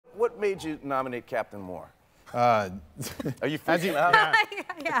What made you nominate Captain Moore? Are you freaking out?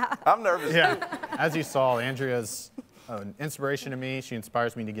 Yeah. I'm nervous. Yeah. As you saw, Andrea's an inspiration to me. She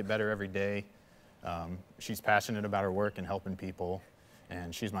inspires me to get better every day. She's passionate about her work and helping people,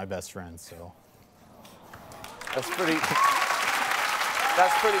 and she's my best friend, so. That's pretty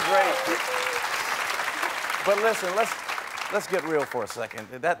great. But listen, let's get real for a second.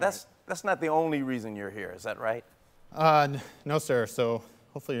 That's not the only reason you're here, is that right? No, sir. So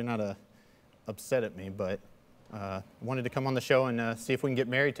hopefully you're not upset at me, but wanted to come on the show and see if we can get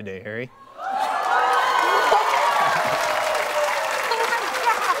married today, Harry.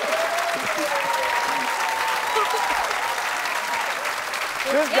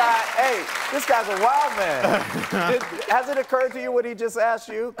 This guy's a wild man. Has it occurred to you what he just asked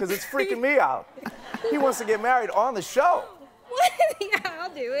you? Because it's freaking me out. He wants to get married on the show. What? Yeah,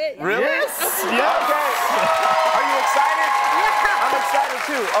 I'll do it. Really? Yes. Okay. Are you excited? Yeah. I'm excited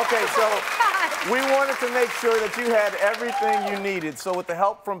too. Okay, so we wanted to make sure that you had everything you needed. So with the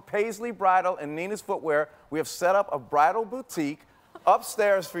help from Paisley Bridal and Nina's Footwear, we have set up a bridal boutique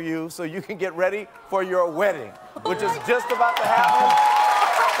upstairs for you so you can get ready for your wedding, which is just about to happen.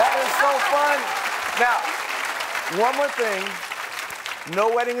 That is so fun. Now, one more thing.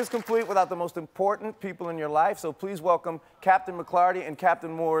 No wedding is complete without the most important people in your life, so please welcome Captain McLarty and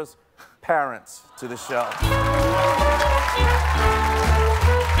Captain Moore's parents to the show.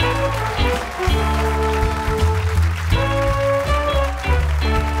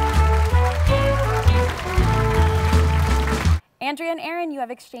 Andrea and Aaron, you have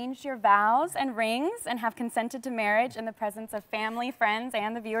exchanged your vows and rings and have consented to marriage in the presence of family, friends,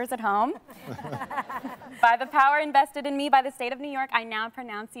 and the viewers at home. By the power invested in me by the state of New York, I now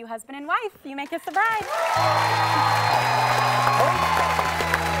pronounce you husband and wife. You may kiss the bride.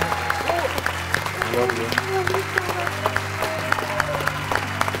 Love you.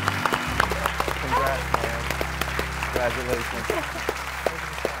 Congrats, man. Congratulations.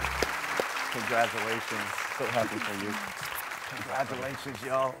 Congratulations. So happy for you. Congratulations,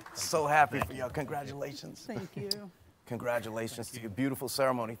 y'all. So happy for y'all. Congratulations. Thank you. Congratulations to your beautiful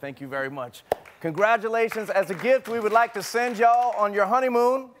ceremony. Thank you very much. Congratulations. As a gift, we would like to send y'all on your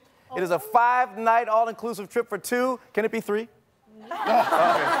honeymoon. It is a 5-night all-inclusive trip for 2. Can it be 3?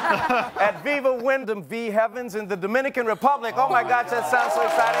 At Viva Wyndham V Heavens in the Dominican Republic. Oh my gosh, that sounds so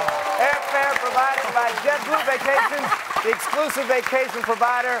exciting. Airfare provided by JetBlue Vacations, the exclusive vacation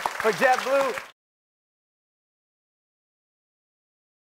provider for JetBlue.